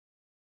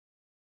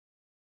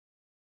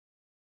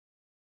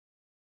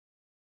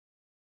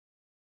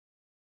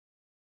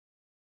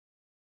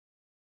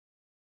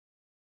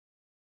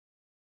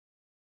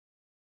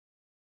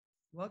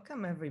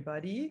Welcome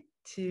everybody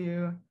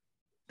to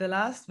the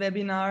last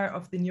webinar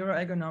of the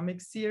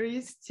Neuroergonomics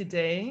series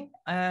today.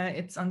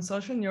 It's on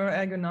social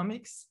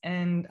neuroergonomics,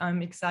 and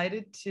I'm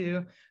excited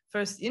to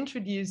first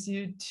introduce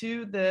you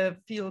to the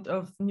field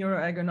of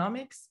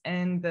neuroergonomics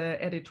and the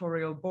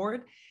editorial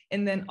board,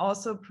 and then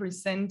also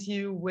present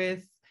you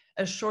with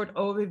a short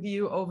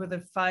overview over the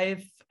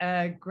 5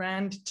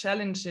 grand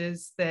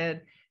challenges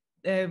that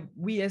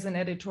we as an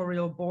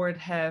editorial board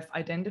have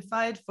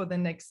identified for the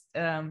next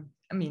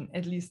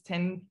at least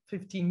 10,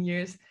 15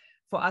 years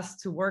for us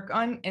to work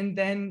on. And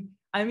then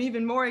I'm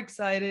even more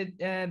excited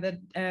that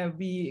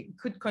we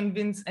could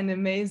convince an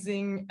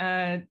amazing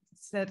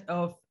set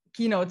of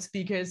keynote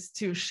speakers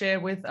to share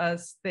with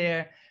us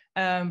their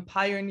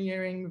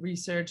pioneering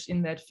research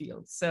in that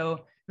field.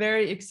 So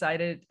very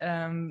excited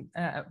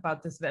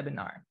about this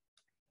webinar.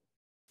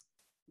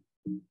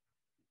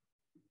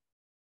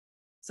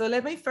 So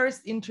let me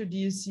first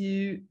introduce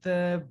you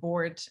the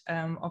board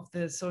of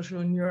the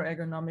social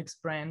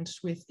neuroergonomics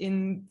branch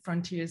within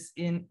Frontiers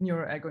in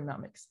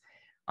Neuroergonomics.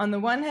 On the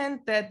one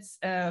hand, that's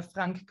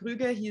Frank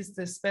Krueger. He's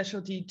the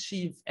specialty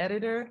chief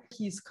editor.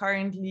 He's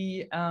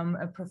currently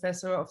a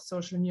professor of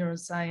social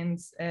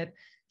neuroscience at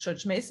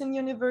George Mason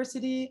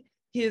University.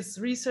 His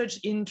research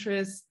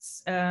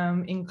interests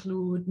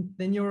include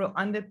the neural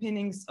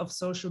underpinnings of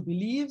social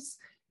beliefs,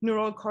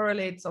 neural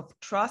correlates of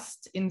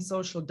trust in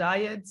social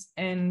dyads,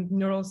 and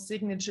neural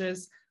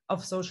signatures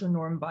of social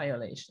norm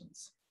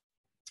violations.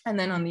 And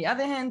then on the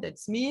other hand,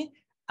 it's me.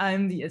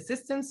 I'm the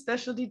assistant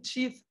specialty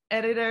chief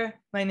editor.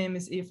 My name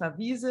is Eva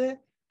Wiese.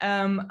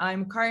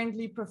 I'm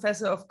currently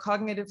professor of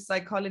cognitive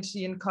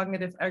psychology and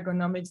cognitive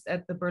ergonomics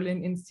at the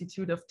Berlin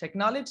Institute of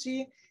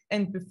Technology.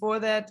 And before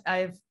that,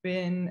 I've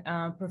been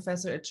a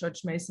professor at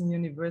George Mason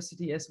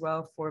University as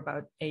well for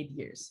about 8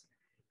 years.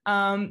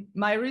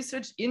 My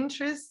research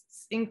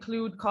interests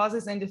include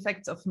causes and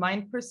effects of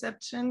mind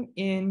perception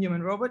in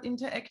human-robot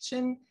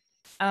interaction,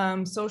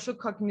 social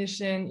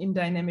cognition in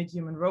dynamic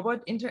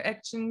human-robot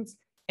interactions,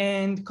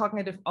 and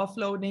cognitive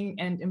offloading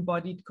and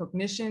embodied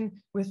cognition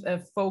with a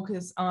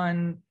focus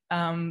on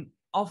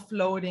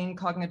offloading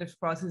cognitive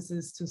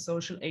processes to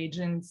social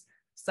agents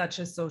such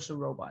as social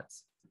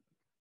robots.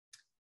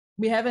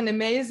 We have an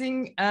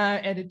amazing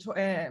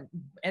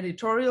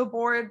editorial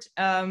board.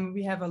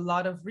 We have a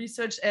lot of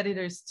research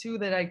editors too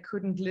that I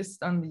couldn't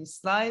list on these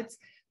slides,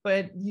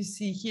 but you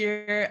see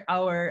here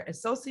our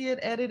associate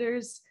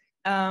editors.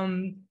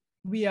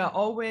 We are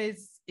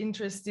always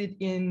interested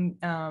in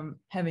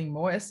having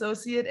more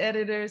associate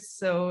editors.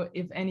 So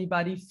if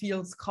anybody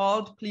feels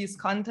called, please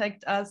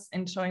contact us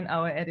and join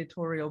our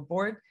editorial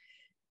board.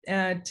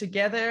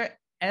 Together,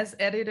 as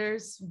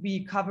editors,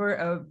 we cover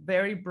a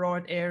very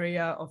broad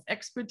area of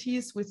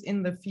expertise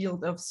within the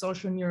field of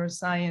social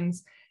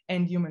neuroscience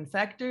and human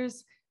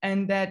factors,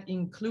 and that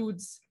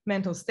includes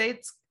mental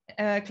states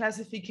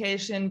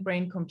classification,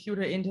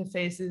 brain-computer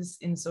interfaces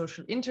in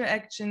social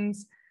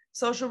interactions,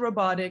 social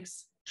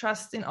robotics,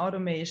 trust in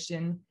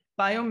automation,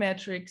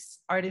 biometrics,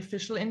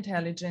 artificial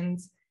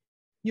intelligence,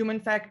 human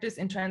factors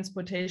in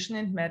transportation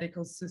and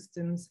medical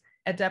systems,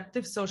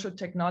 adaptive social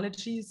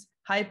technologies,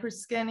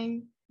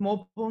 hyperscanning,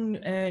 mobile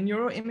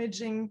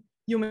neuroimaging,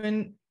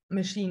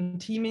 human-machine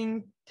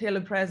teaming,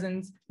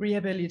 telepresence,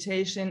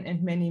 rehabilitation,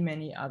 and many,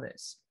 many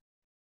others.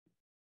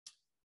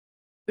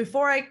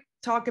 Before I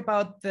talk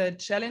about the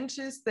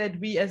challenges that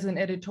we as an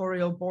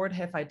editorial board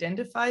have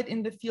identified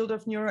in the field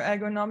of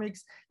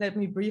neuroergonomics, let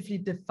me briefly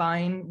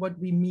define what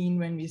we mean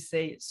when we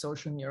say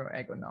social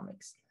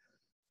neuroergonomics.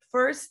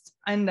 First,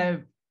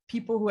 and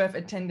people who have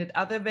attended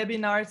other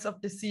webinars of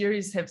the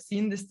series have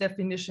seen this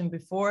definition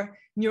before.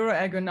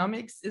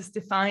 Neuroergonomics is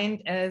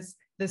defined as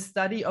the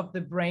study of the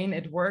brain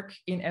at work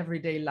in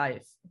everyday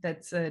life.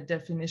 That's a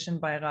definition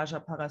by Raja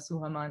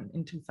Parasuraman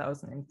in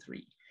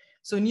 2003.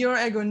 So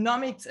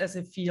neuroergonomics as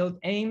a field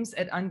aims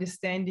at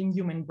understanding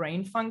human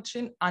brain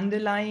function,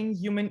 underlying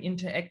human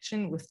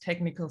interaction with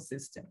technical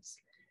systems.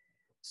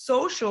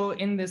 Social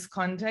in this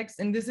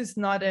context, and this is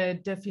not a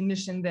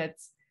definition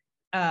that's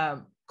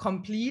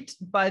complete,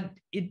 but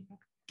it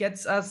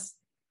gets us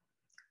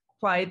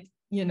quite,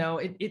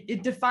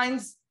 it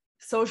defines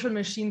social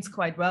machines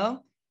quite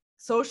well.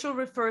 Social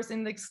refers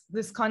in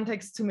this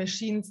context to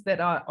machines that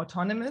are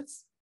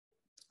autonomous,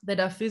 that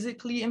are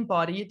physically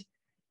embodied,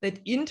 that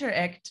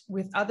interact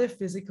with other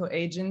physical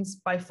agents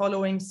by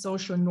following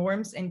social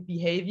norms and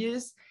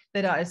behaviors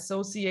that are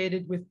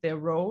associated with their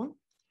role,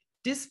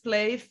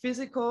 display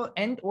physical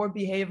and/or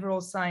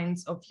behavioral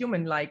signs of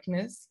human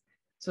likeness.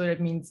 So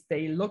that means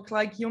they look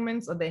like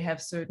humans, or they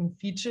have certain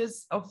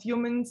features of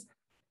humans,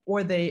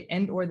 or they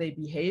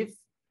behave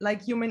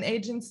like human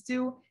agents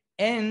do.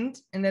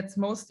 And that's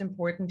most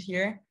important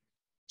here,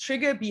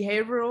 trigger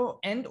behavioral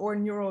and/or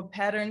neural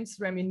patterns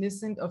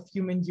reminiscent of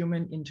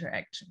human-human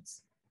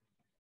interactions.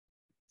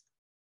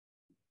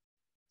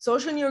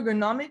 Social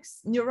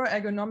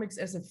neuroergonomics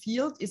as a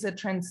field is a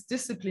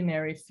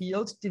transdisciplinary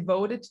field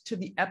devoted to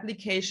the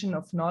application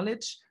of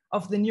knowledge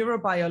of the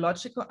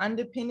neurobiological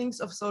underpinnings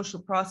of social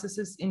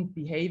processes and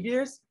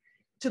behaviors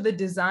to the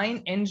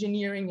design,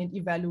 engineering, and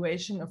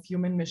evaluation of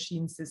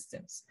human-machine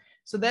systems.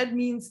 So that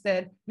means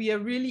that we are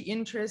really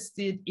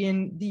interested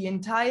in the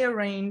entire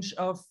range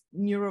of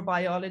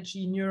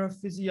neurobiology,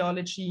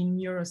 neurophysiology,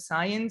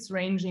 neuroscience,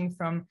 ranging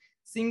from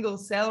single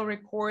cell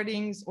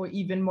recordings or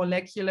even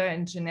molecular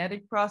and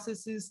genetic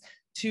processes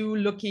to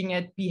looking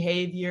at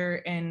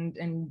behavior and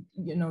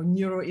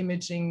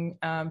neuroimaging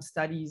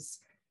studies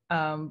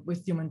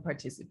with human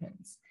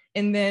participants.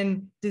 And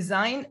then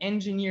design,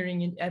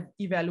 engineering, and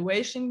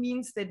evaluation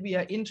means that we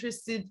are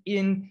interested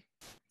in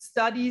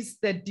studies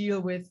that deal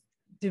with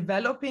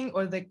developing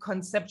or the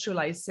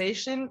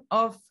conceptualization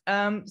of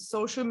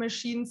social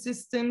machine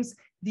systems,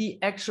 the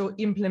actual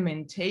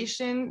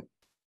implementation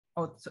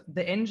or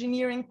the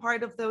engineering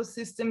part of those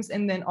systems,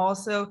 and then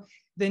also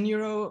the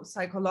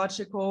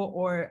neuropsychological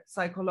or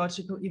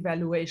psychological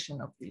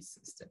evaluation of these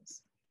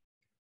systems.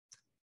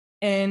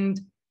 And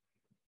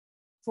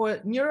for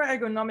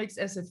neuroergonomics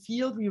as a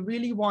field, we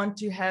really want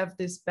to have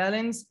this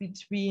balance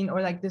between,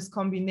 or like this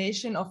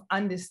combination of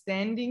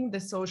understanding the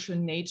social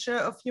nature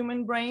of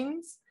human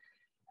brains.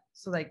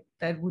 So like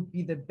that would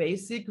be the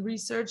basic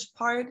research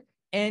part,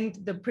 and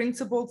the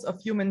principles of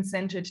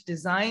human-centered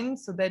design.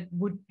 So that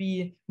would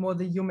be more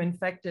the human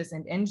factors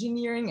and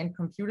engineering and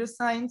computer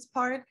science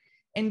part.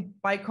 And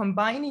by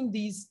combining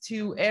these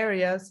two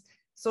areas,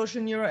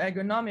 social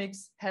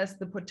neuroergonomics has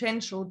the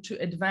potential to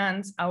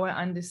advance our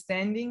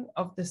understanding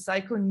of the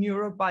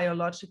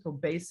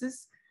psychoneurobiological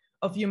basis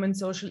of human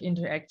social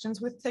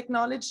interactions with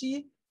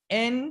technology,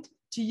 and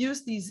to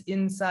use these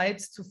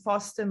insights to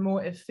foster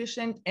more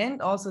efficient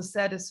and also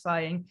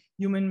satisfying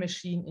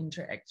human-machine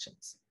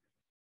interactions.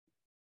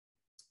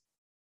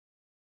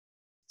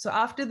 So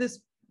after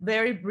this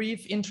very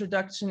brief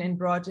introduction and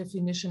broad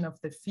definition of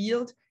the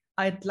field,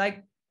 I'd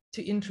like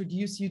to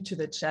introduce you to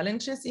the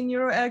challenges in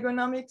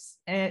neuroergonomics,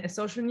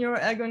 social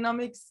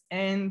neuroergonomics,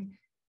 and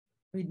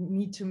we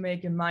need to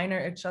make a minor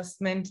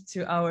adjustment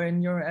to our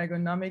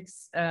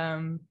neuroergonomics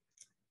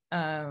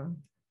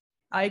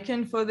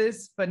icon for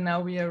this, but now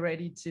we are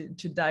ready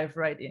to dive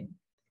right in.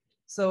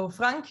 So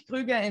Frank,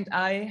 Krueger, and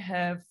I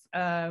have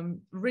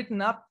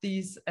written up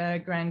these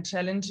grand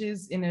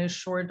challenges in a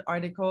short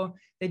article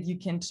that you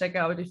can check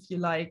out if you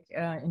like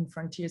in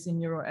Frontiers in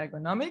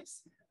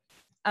Neuroergonomics.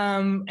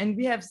 And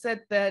we have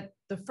said that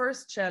the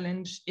first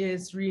challenge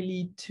is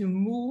really to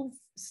move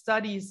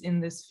studies in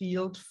this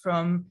field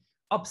from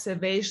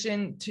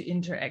observation to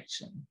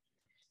interaction.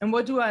 And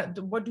what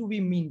do we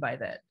mean by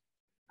that?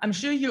 I'm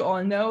sure you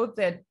all know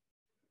that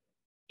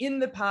in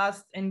the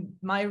past, and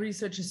my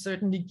research is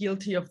certainly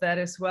guilty of that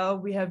as well,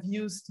 we have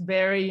used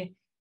very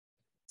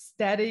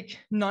static,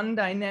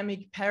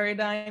 non-dynamic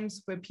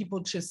paradigms where people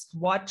just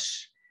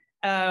watch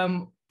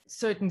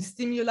certain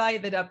stimuli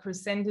that are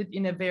presented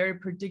in a very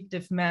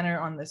predictive manner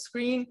on the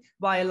screen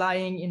while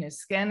lying in a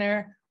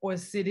scanner or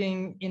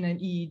sitting in an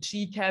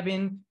EEG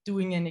cabin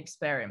doing an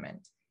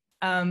experiment.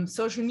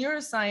 Social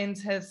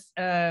neuroscience has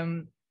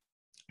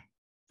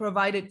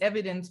provided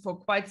evidence for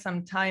quite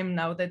some time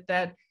now that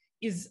that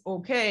is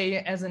okay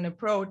as an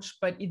approach,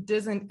 but it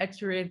doesn't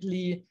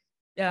accurately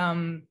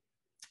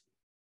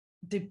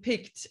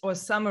depict or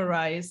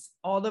summarize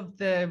all of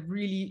the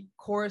really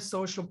core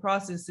social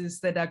processes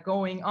that are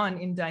going on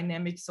in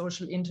dynamic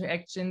social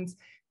interactions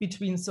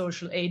between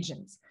social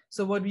agents.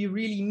 So what we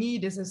really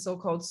need is a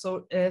so-called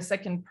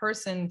second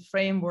person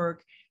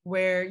framework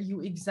where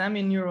you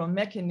examine neural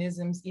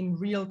mechanisms in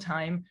real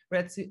time,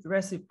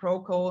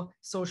 reciprocal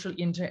social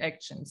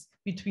interactions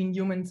between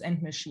humans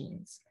and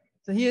machines.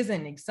 So here's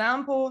an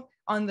example.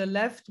 On the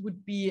left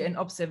would be an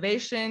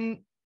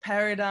observation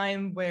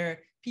paradigm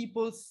where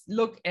people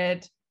look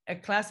at a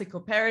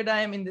classical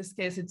paradigm. In this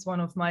case, it's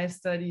one of my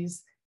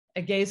studies,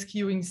 a gaze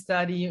cueing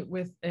study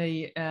with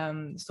a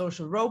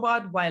social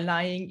robot while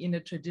lying in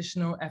a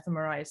traditional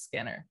fMRI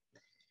scanner.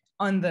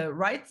 On the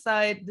right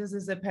side, this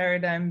is a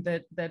paradigm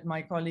that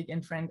my colleague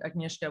and friend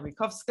Agnieszka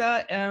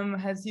Wikowska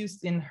has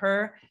used in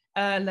her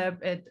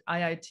lab at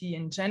IIT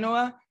in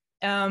Genoa.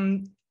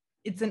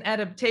 It's an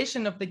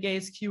adaptation of the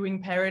gaze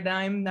cueing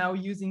paradigm now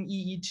using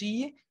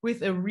EEG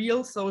with a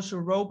real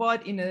social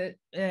robot in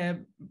a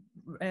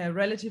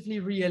relatively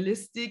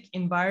realistic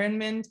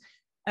environment,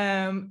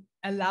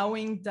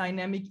 allowing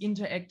dynamic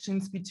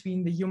interactions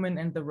between the human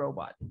and the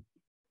robot.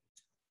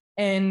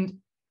 And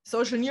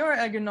social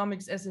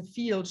neuroergonomics as a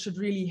field should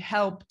really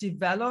help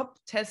develop,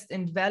 test,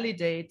 and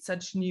validate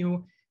such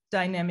new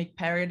dynamic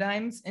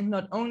paradigms, and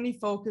not only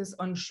focus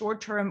on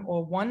short-term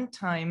or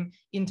one-time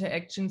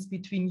interactions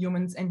between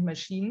humans and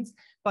machines,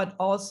 but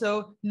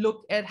also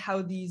look at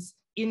how these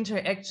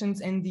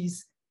interactions and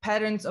these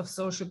patterns of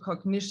social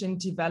cognition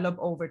develop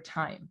over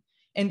time.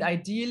 And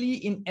ideally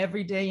in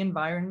everyday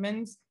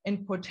environments,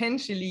 and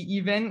potentially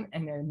even,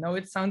 and I know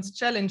it sounds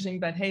challenging,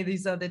 but hey,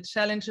 these are the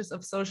challenges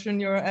of social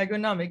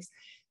neuroergonomics,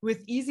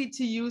 with easy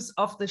to use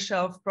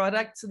off-the-shelf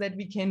products so that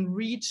we can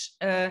reach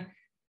a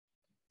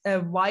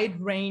wide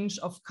range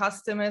of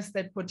customers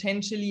that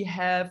potentially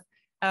have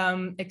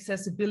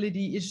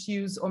accessibility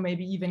issues or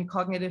maybe even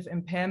cognitive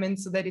impairments,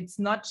 so that it's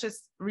not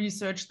just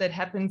research that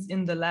happens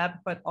in the lab,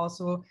 but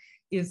also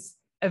is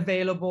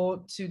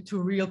available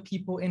to real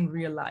people in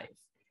real life.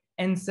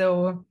 And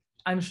so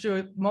I'm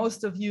sure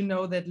most of you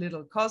know that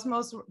little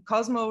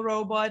Cosmo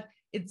robot.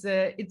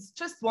 It's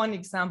just one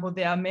example.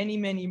 There are many,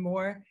 many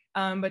more,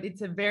 but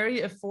it's a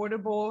very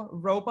affordable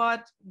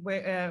robot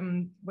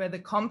where the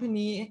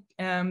company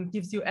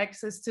gives you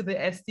access to the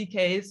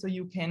SDK, so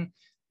you can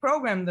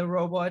program the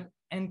robot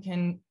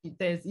and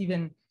there's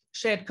even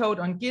shared code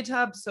on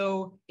GitHub.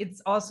 So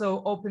it's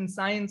also open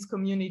science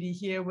community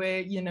here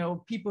where, you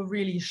know, people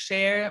really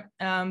share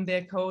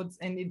their codes,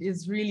 and it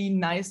is really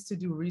nice to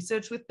do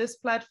research with this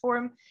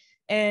platform.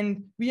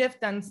 And we have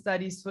done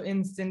studies, for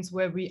instance,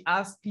 where we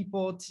asked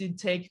people to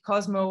take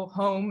Cosmo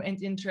home and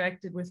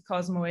interacted with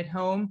Cosmo at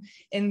home,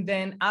 and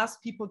then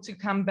asked people to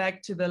come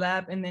back to the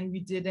lab. And then we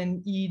did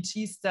an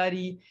EEG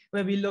study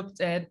where we looked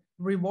at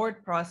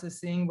reward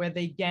processing, where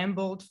they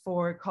gambled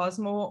for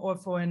Cosmo or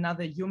for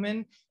another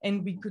human.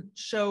 And we could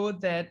show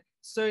that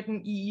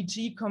certain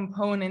EEG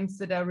components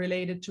that are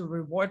related to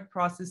reward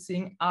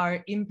processing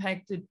are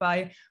impacted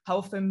by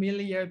how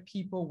familiar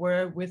people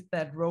were with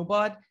that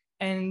robot,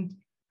 and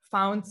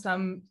found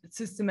some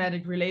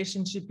systematic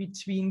relationship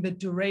between the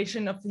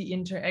duration of the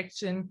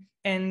interaction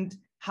and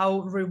how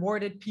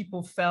rewarded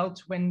people felt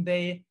when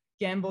they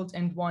gambled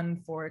and won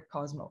for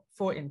Cosmo,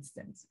 for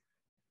instance.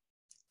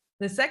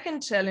 The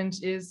second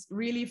challenge is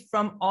really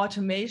from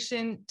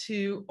automation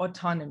to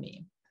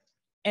autonomy.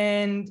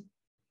 And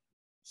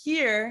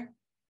here,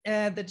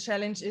 the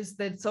challenge is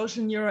that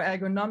social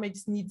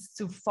neuroergonomics needs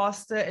to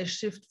foster a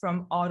shift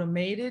from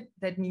automated,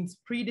 that means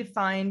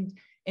predefined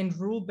and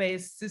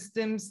rule-based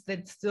systems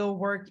that still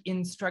work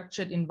in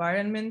structured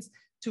environments,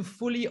 to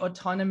fully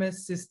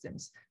autonomous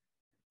systems.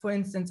 For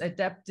instance,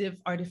 adaptive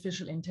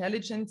artificial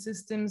intelligence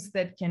systems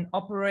that can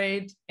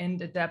operate and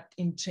adapt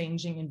in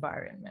changing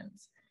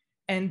environments.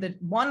 And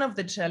that one of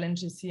the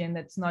challenges here, and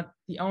that's not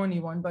the only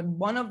one, but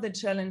one of the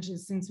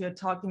challenges, since we are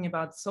talking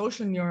about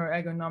social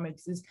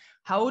neuroergonomics, is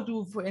how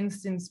do, for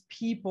instance,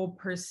 people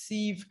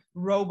perceive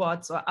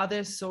robots or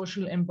other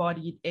social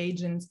embodied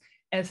agents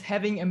as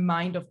having a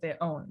mind of their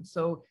own.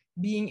 So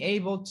being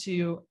able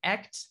to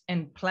act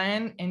and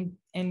plan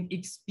and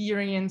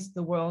experience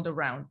the world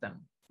around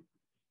them.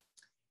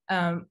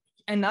 One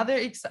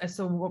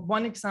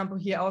example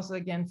here also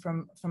again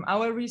from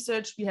our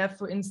research, we have,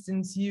 for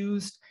instance,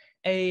 used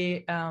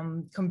a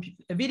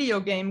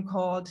video game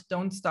called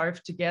Don't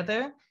Starve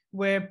Together,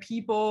 where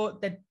people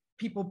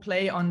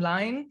play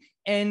online,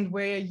 and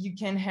where you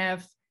can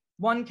have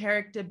one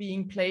character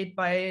being played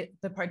by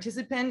the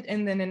participant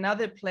and then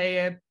another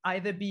player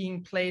either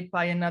being played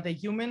by another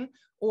human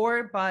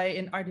or by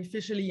an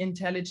artificially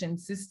intelligent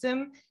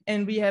system.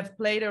 And we have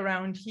played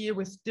around here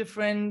with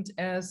different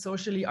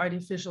socially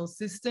artificial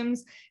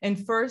systems,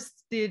 and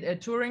first did a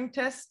Turing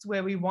test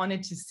where we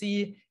wanted to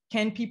see,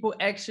 can people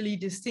actually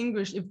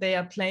distinguish if they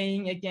are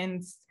playing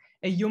against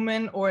a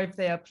human or if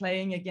they are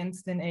playing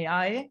against an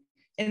AI?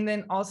 And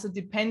then also,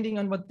 depending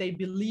on what they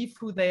believe,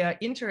 who they are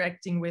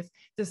interacting with,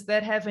 does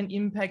that have an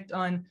impact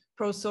on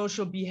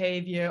pro-social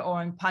behavior or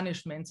on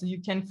punishment? So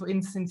you can, for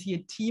instance, here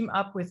team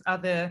up with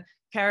other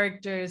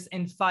characters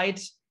and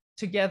fight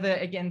together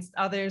against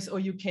others, or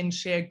you can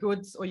share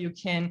goods, or you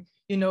can,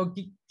 you know,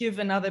 give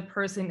another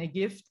person a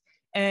gift.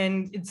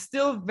 And it's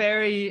still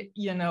very,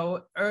 you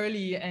know,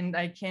 early, and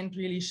I can't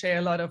really share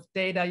a lot of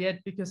data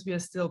yet because we are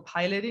still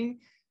piloting.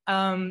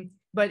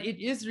 But it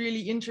is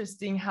really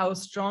interesting how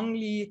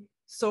strongly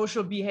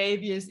social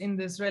behaviors in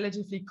this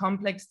relatively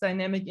complex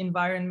dynamic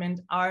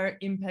environment are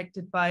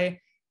impacted by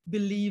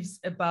beliefs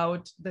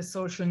about the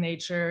social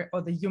nature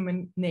or the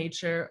human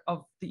nature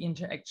of the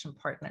interaction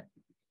partner.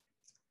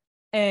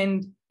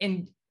 And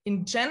in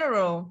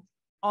general,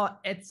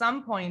 at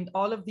some point,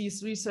 all of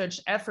these research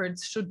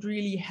efforts should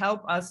really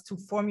help us to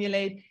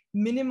formulate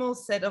minimal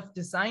set of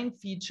design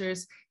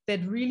features that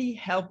really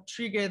help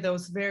trigger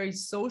those very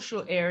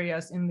social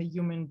areas in the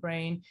human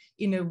brain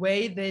in a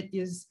way that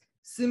is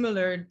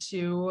similar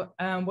to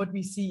what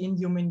we see in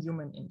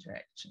human-human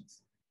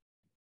interactions.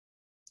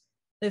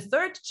 The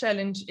third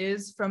challenge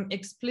is from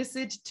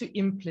explicit to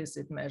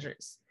implicit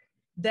measures.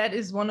 That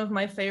is one of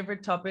my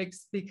favorite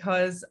topics,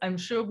 because I'm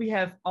sure we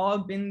have all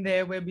been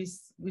there where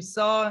we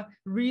saw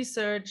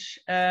research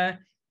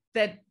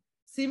that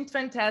seemed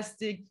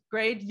fantastic,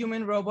 great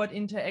human-robot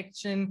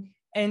interaction,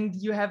 and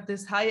you have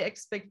this high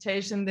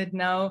expectation that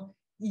now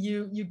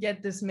you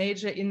get this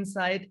major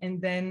insight,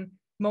 and then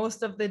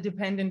most of the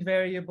dependent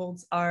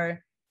variables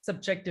are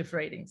subjective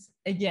ratings.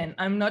 Again,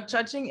 I'm not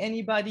judging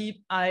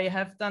anybody. I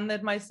have done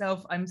that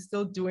myself. I'm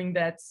still doing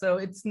that. So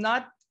it's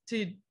not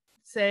to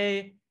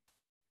say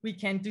we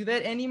can't do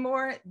that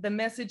anymore. The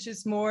message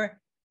is more,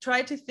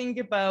 try to think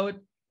about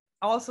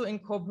also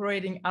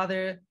incorporating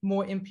other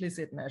more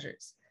implicit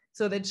measures.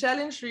 So the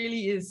challenge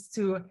really is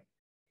to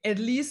at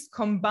least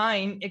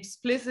combine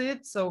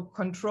explicit, so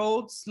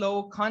controlled,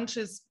 slow,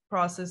 conscious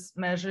process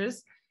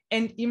measures,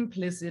 and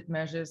implicit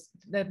measures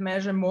that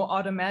measure more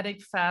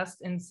automatic,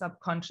 fast, and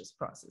subconscious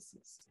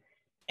processes.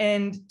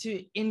 And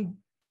in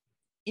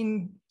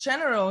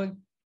general,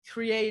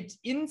 create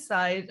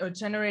insight or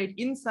generate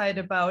insight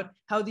about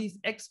how these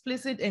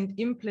explicit and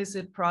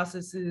implicit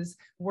processes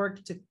work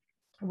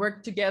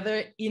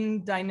together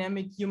in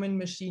dynamic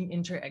human-machine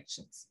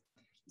interactions.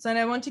 So, and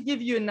I want to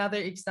give you another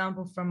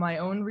example from my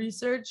own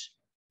research.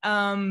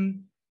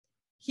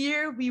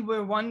 Here we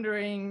were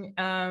wondering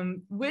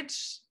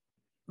which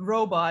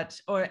robot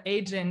or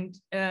agent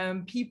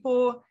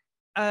people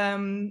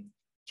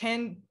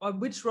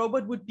which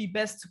robot would be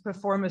best to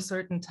perform a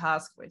certain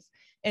task with.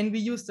 And we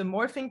used a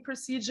morphing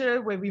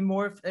procedure where we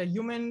morphed a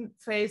human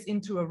face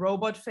into a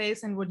robot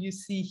face. And what you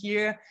see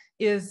here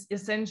is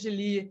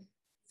essentially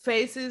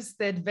faces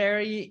that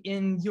vary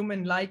in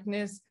human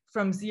likeness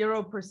from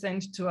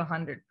 0% to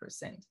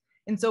 100%.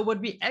 And so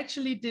what we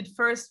actually did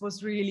first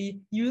was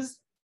really use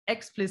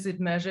explicit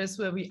measures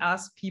where we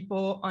asked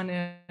people on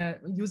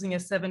using a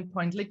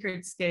 7-point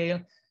Likert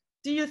scale,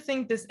 do you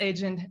think this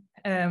agent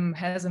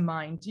has a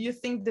mind? Do you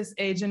think this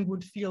agent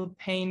would feel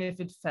pain if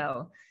it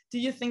fell? Do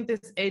you think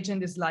this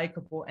agent is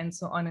likable? And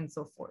so on and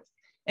so forth.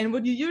 And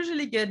what you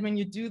usually get when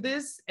you do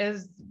this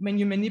is when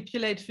you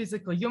manipulate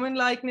physical human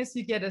likeness,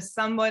 you get a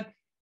somewhat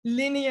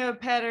linear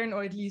pattern,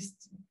 or at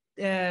least,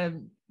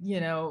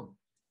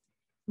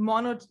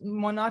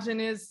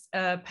 monotonous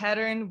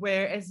pattern,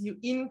 where as you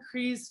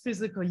increase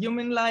physical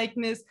human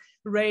likeness,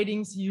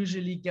 ratings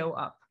usually go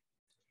up.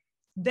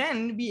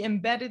 Then we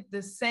embedded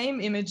the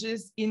same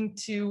images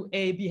into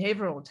a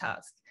behavioral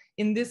task,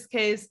 in this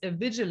case, a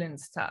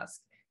vigilance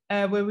task,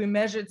 where we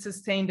measured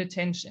sustained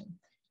attention.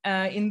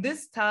 In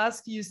this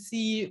task, you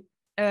see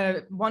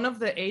one of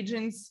the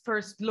agents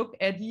first look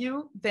at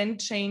you, then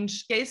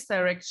change gaze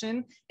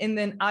direction, and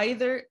then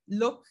either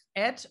look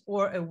at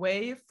or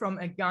away from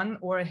a gun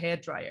or a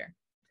hairdryer.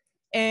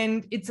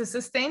 And it's a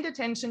sustained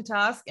attention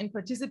task, and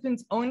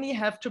participants only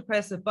have to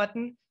press a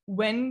button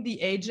when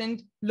the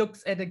agent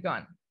looks at a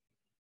gun.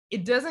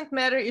 It doesn't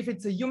matter if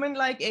it's a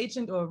human-like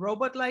agent or a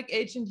robot-like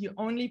agent, you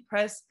only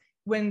press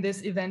when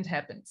this event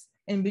happens.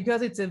 And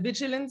because it's a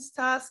vigilance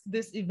task,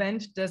 this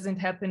event doesn't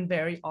happen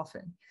very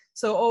often.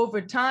 So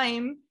over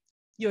time,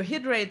 your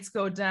hit rates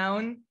go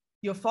down,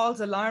 your false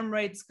alarm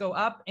rates go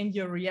up, and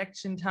your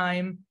reaction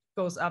time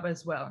goes up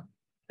as well.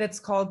 That's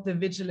called the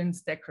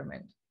vigilance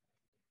decrement.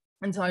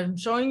 And so I'm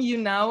showing you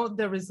now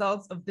the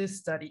results of this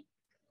study.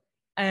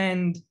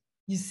 And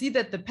you see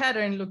that the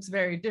pattern looks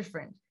very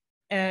different.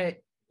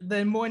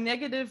 The more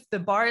negative the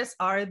bars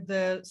are,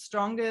 the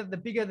stronger, the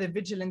bigger the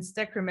vigilance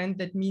decrement.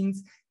 That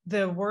means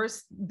the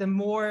worse, the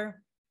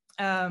more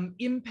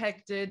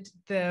impacted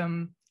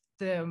the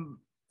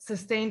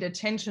sustained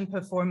attention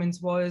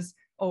performance was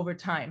over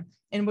time.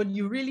 And what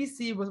you really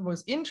see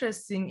was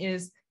interesting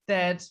is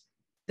that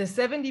the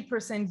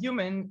 70%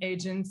 human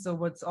agent, so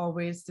what's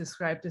always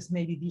described as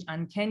maybe the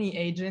uncanny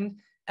agent,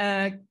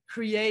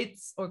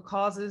 creates or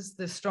causes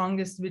the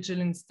strongest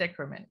vigilance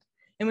decrement.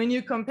 And when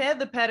you compare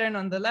the pattern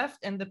on the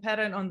left and the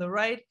pattern on the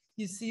right,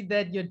 you see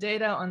that your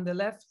data on the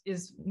left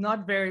is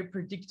not very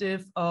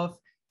predictive of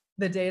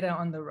the data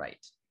on the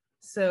right.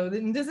 So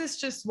this is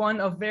just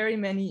one of very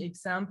many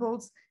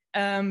examples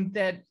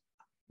that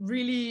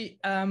really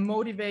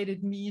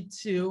motivated me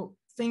to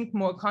think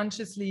more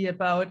consciously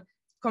about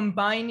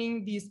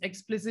combining these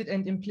explicit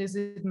and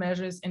implicit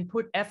measures and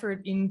put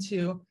effort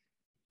into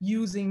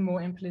using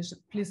more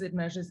implicit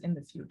measures in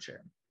the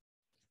future.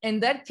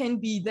 And that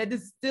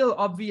is still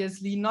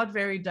obviously not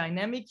very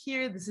dynamic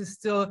here. This is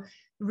still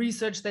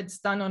research that's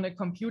done on a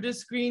computer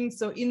screen.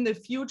 So in the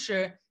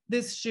future,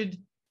 this should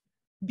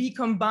be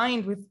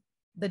combined with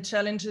the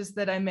challenges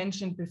that I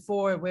mentioned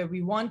before, where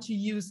we want to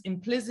use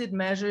implicit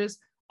measures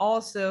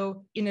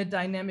also in a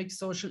dynamic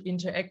social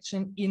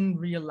interaction in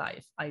real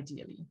life,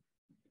 ideally.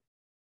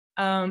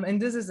 And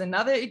this is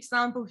another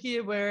example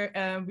here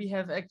where we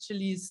have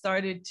actually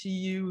started to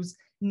use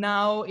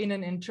now in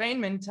an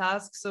entrainment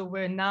task. So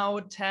we're now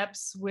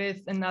taps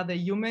with another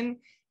human,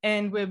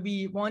 and where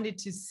we wanted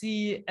to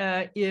see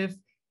if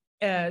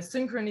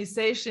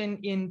synchronization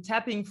in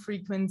tapping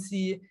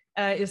frequency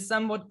is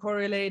somewhat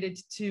correlated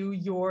to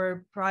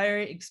your prior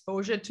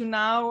exposure to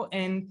now,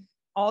 and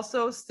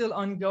also still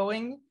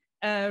ongoing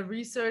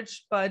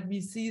research, but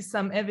we see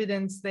some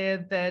evidence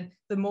there that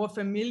the more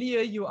familiar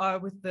you are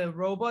with the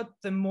robot,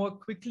 the more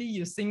quickly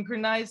you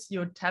synchronize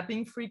your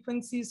tapping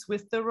frequencies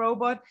with the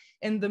robot,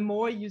 and the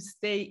more you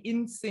stay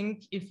in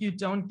sync if you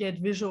don't get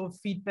visual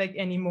feedback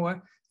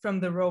anymore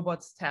from the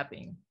robot's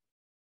tapping.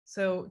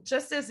 So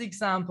just as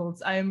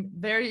examples, I'm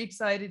very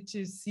excited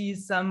to see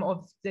some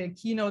of the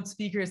keynote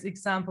speakers'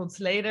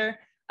 examples later.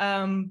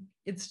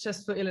 It's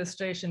just for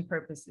illustration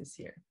purposes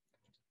here.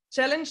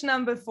 Challenge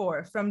number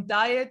 4, from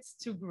Dyads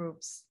to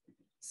groups.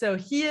 So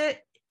here,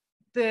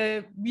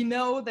 we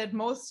know that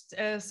most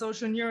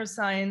social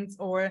neuroscience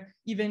or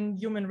even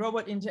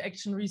human-robot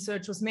interaction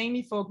research was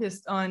mainly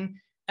focused on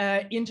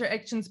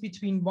interactions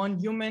between one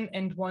human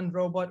and one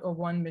robot or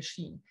one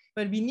machine.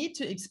 But we need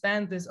to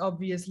expand this,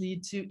 obviously,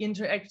 to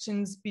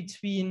interactions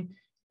between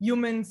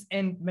humans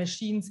and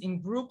machines in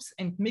groups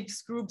and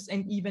mixed groups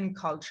and even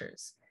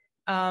cultures.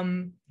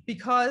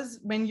 because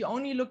when you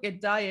only look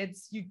at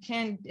Dyads,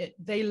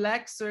 they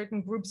lack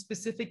certain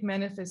group-specific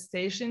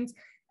manifestations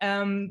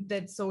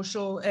that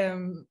social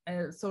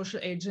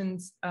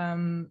agents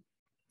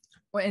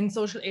and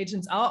social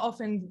agents are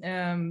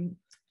often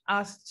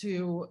asked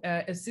to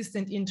assist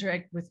and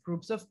interact with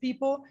groups of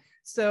people.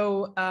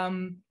 So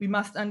we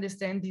must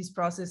understand these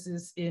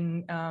processes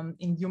in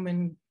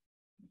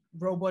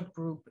human-robot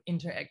group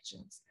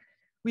interactions.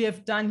 We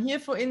have done here,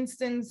 for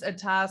instance, a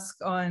task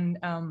on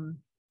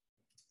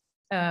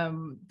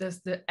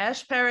the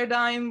Ash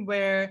paradigm,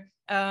 where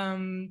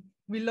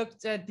we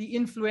looked at the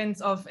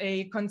influence of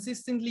a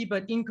consistently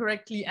but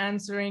incorrectly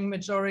answering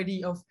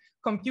majority of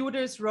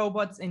computers,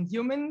 robots, and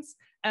humans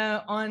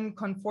on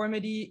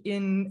conformity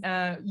in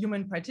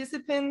human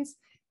participants.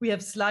 We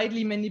have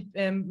slightly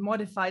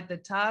modified the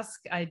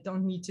task. I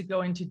don't need to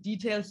go into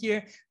detail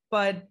here,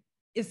 but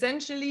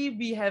essentially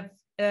we have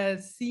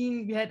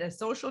we had a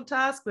social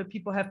task where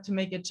people have to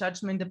make a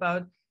judgment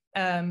about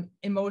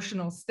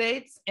emotional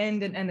states,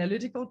 and an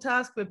analytical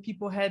task where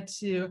people had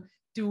to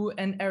do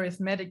an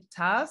arithmetic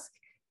task.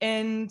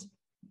 And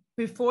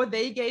before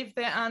they gave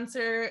their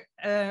answer,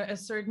 a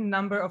certain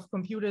number of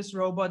computers,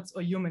 robots,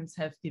 or humans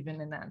have given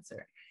an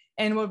answer.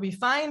 And what we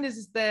find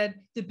is that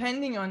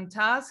depending on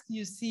task,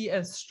 you see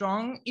a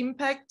strong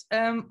impact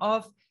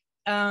of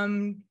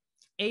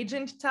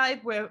agent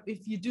type, where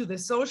if you do the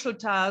social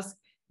task,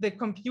 the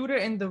computer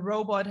and the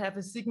robot have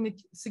a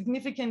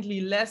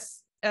significantly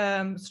less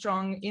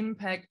strong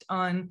impact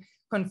on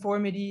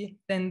conformity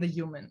than the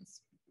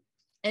humans.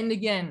 And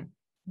again,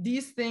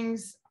 these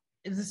things,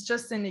 this is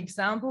just an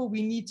example.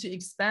 We need to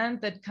expand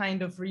that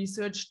kind of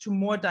research to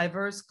more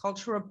diverse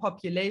cultural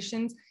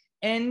populations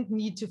and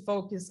need to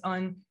focus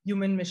on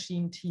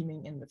human-machine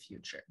teaming in the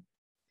future.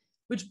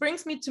 Which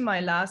brings me to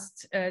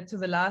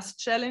the last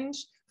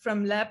challenge,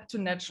 from lab to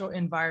natural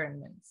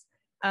environments.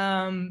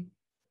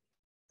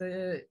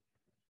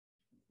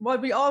 What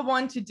we all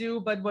want to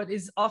do, but what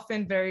is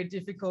often very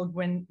difficult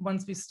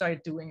once we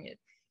start doing it.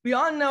 We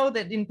all know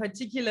that in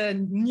particular,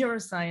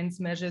 neuroscience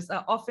measures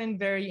are often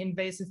very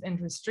invasive and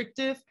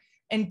restrictive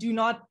and do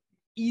not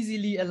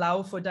easily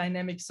allow for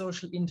dynamic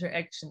social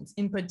interactions,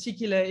 in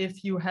particular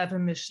if you have a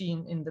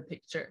machine in the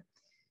picture.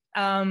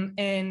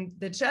 And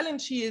the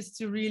challenge here is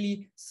to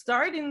really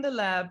start in the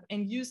lab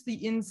and use the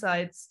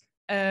insights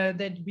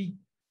that we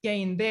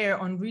gain there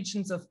on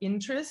regions of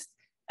interest,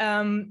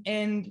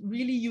 and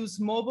really use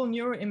mobile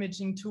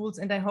neuroimaging tools.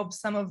 And I hope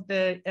some of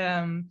the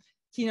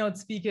keynote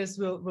speakers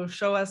will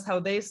show us how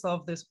they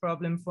solve this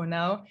problem for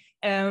now,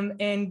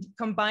 and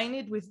combine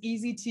it with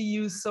easy to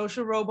use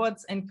social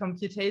robots and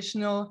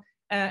computational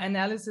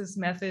analysis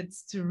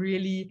methods to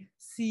really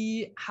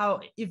see how,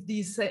 if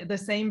the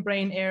same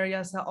brain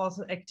areas are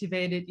also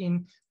activated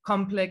in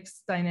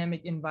complex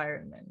dynamic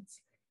environments.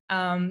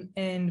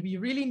 And we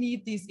really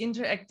need these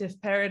interactive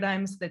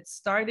paradigms that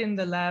start in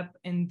the lab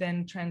and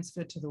then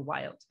transfer to the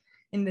wild.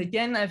 And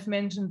again, I've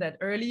mentioned that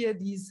earlier,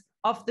 these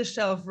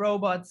off-the-shelf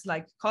robots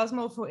like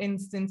Cosmo, for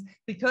instance,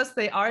 because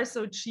they are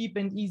so cheap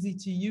and easy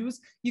to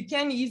use, you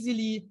can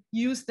easily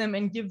use them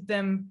and give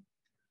them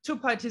to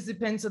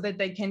participants so that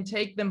they can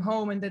take them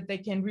home and that they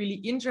can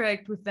really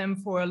interact with them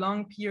for a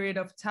long period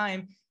of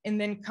time, and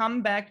then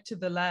come back to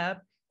the lab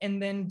and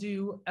then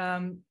do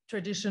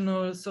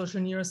traditional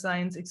social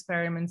neuroscience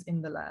experiments in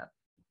the lab.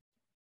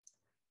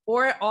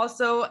 Or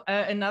also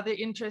another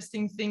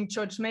interesting thing,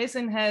 George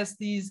Mason has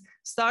these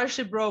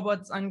Starship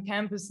robots on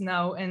campus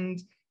now,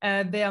 and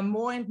there are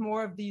more and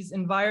more of these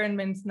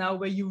environments now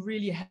where you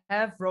really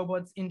have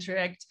robots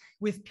interact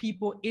with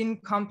people in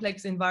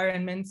complex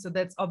environments. So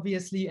that's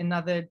obviously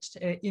another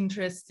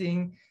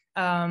interesting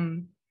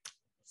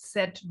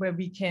set where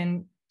we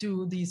can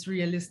do these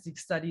realistic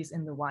studies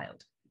in the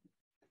wild.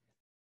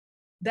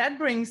 That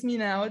brings me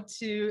now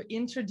to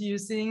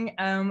introducing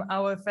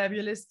our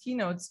fabulous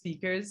keynote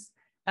speakers,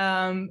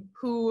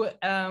 who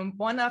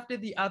one after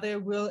the other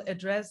will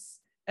address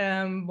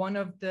one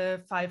of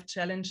the 5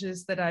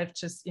 challenges that I've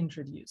just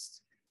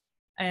introduced.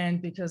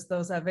 And because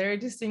those are very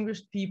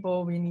distinguished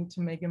people, we need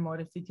to make a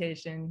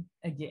modification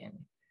again.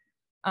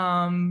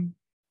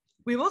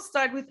 We will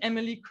start with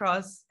Emily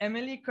Cross.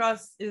 Emily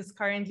Cross is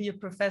currently a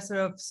professor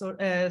of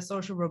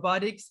social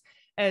robotics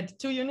at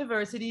 2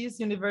 universities,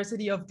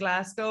 University of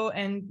Glasgow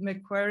and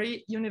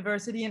Macquarie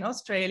University in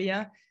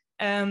Australia.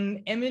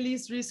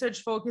 Emily's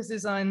research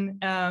focuses on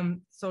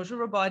social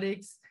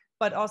robotics,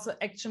 but also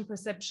action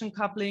perception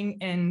coupling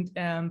and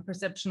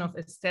perception of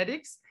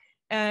aesthetics.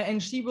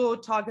 And she will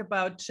talk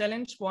about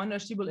challenge 1, or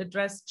she will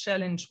address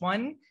challenge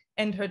 1.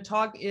 And her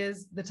talk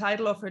is, the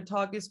title of her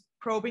talk is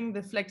Probing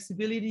the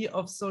Flexibility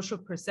of Social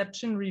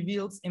Perception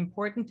Reveals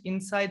Important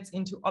Insights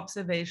into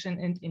Observation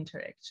and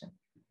Interaction.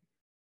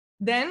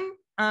 Then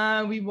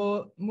we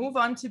will move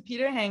on to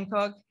Peter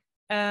Hancock,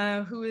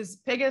 who is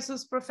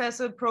Pegasus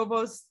Professor,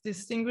 Provost,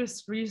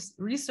 Distinguished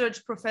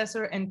Research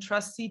Professor, and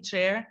Trustee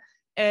Chair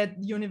at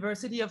the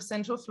University of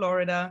Central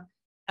Florida.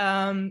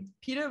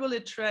 Peter will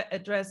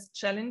address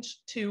challenge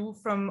 2,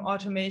 from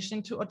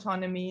automation to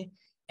autonomy,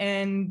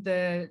 And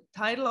the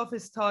title of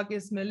his talk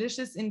is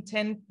Malicious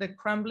Intent, the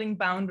Crumbling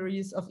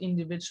Boundaries of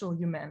Individual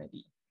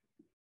Humanity.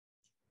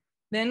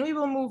 Then we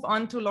will move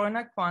on to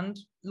Lorna Quandt.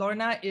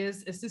 Lorna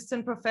is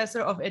Assistant Professor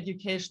of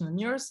Educational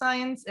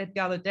Neuroscience at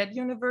Gallaudet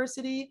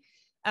University.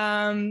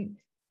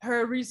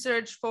 Her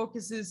research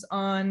focuses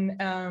on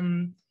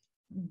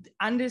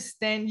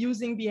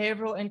using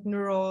behavioral and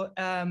neural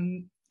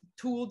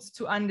tools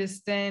to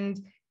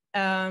understand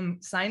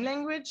sign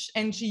language,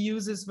 and she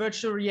uses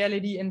virtual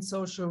reality and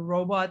social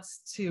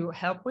robots to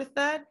help with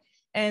that.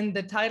 And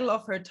the title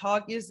of her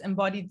talk is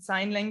Embodied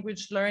Sign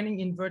Language Learning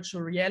in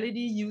Virtual Reality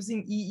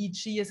Using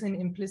EEG as an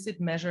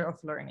Implicit Measure of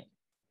Learning.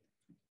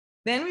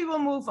 Then we will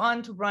move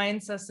on to Brian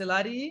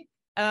Scassellati,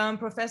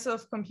 Professor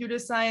of Computer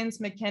Science,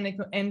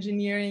 Mechanical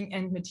Engineering,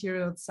 and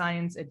Materials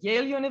Science at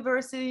Yale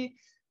University.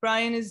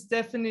 Brian is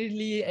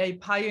definitely a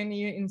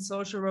pioneer in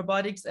social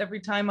robotics. Every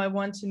time I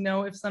want to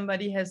know if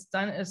somebody has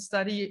done a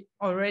study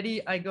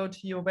already, I go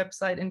to your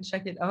website and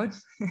check it out.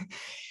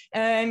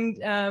 And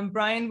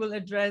Brian will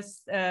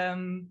address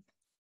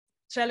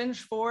Challenge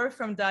 4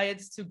 from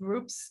Dyads to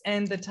Groups.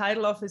 And the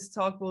title of his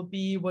talk will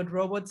be What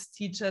Robots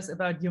Teach Us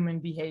About Human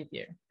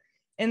Behavior.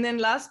 And then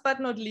last but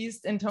not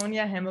least,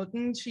 Antonia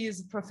Hamilton. She is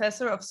a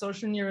professor of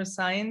social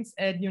neuroscience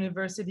at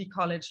University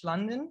College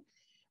London.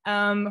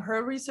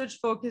 Her research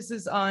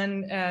focuses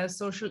on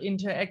social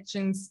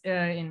interactions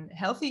in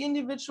healthy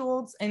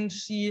individuals, and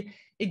she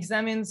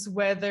examines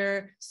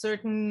whether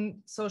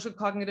certain social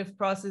cognitive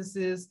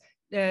processes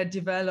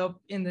develop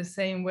in the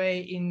same way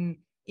in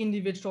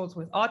individuals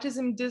with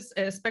autism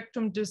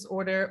spectrum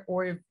disorder,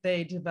 or if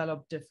they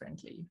develop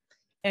differently.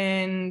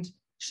 And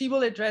she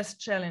will address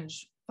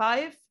Challenge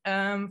 5,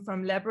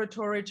 from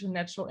laboratory to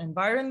natural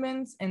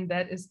environments, and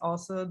that is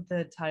also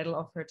the title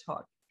of her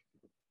talk.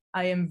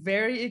 I am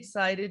very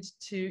excited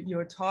to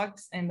your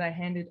talks, and I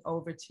hand it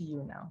over to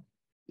you now.